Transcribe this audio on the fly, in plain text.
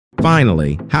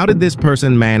Finally, how did this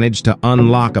person manage to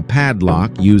unlock a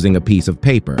padlock using a piece of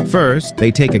paper? First,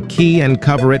 they take a key and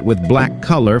cover it with black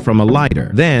color from a lighter.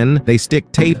 Then, they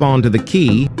stick tape onto the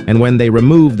key, and when they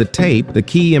remove the tape, the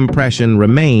key impression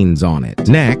remains on it.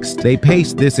 Next, they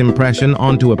paste this impression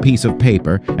onto a piece of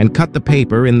paper and cut the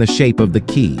paper in the shape of the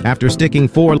key. After sticking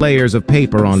 4 layers of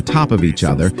paper on top of each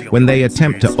other, when they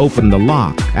attempt to open the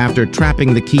lock, after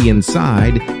trapping the key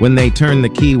inside, when they turn the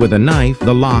key with a knife,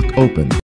 the lock opens.